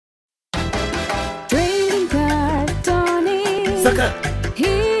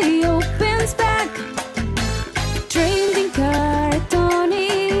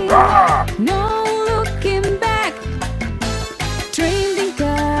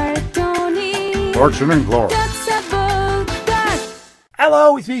Fortune and glory.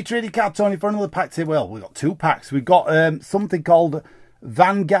 Hello, it's me, Trading Card Tony, for another pack today. Well, we've got two packs. We've got something called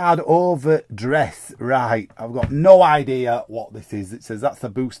Vanguard Overdress. Right, I've got no idea what this is. It says that's a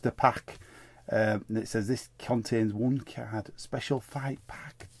booster pack. And it says this contains one card. Special Fight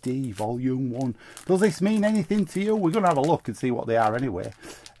Pack D, Volume 1. Does this mean anything to you? We're going to have a look and see what they are anyway.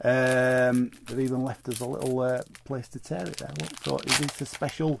 They've even left us a little place to tear it there. Look, so is this a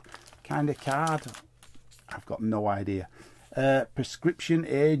special kind of card? I've got no idea. Prescription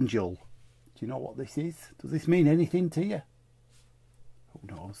Angel. Do you know what this is? Does this mean anything to you? Who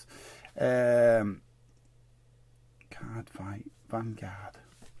knows? Card Fight Vanguard.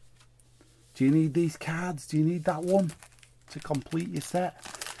 Do you need these cards? Do you need that one to complete your set?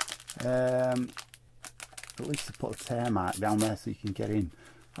 At least to put a tear mark down there so you can get in.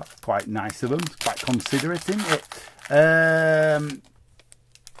 That's quite nice of them. It's quite considerate, isn't it?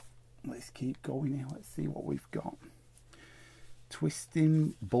 Let's keep going here. Let's see what we've got.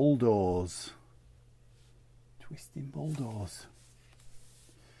 Twisting Bulldoze. Twisting Bulldoze.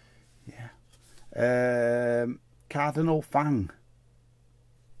 Yeah. Cardinal Fang.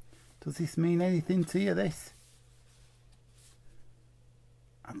 Does this mean anything to you, this?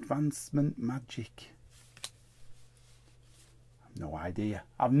 Advancement Magic. I've no idea.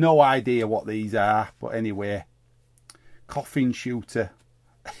 I've no idea what these are. But anyway. Coffin Shooter.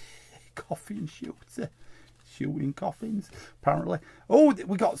 Coffin Shooter. Shooting coffins, apparently. Oh,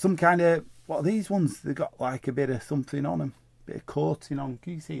 we got some kind of... What are these ones? They've got like a bit of something on them. Bit of coating on.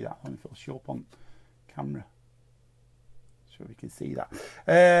 Can you see that one? If it'll show up on camera. Sure we can see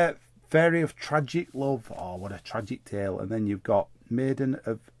that. Fairy of Tragic Love. Oh, what a tragic tale. And then you've got Maiden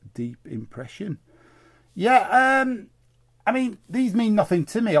of Deep Impression. Yeah, I mean, these mean nothing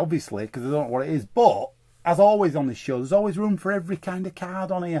to me, obviously, because I don't know what it is. But, as always on this show, there's always room for every kind of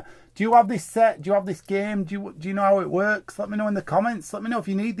card on here. Do you have this set? Do you have this game? Do you know how it works? Let me know in the comments. Let me know if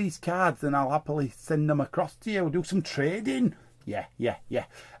you need these cards, and I'll happily send them across to you. We'll do some trading. Yeah.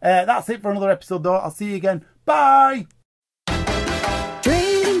 That's it for another episode, though. I'll see you again. Bye!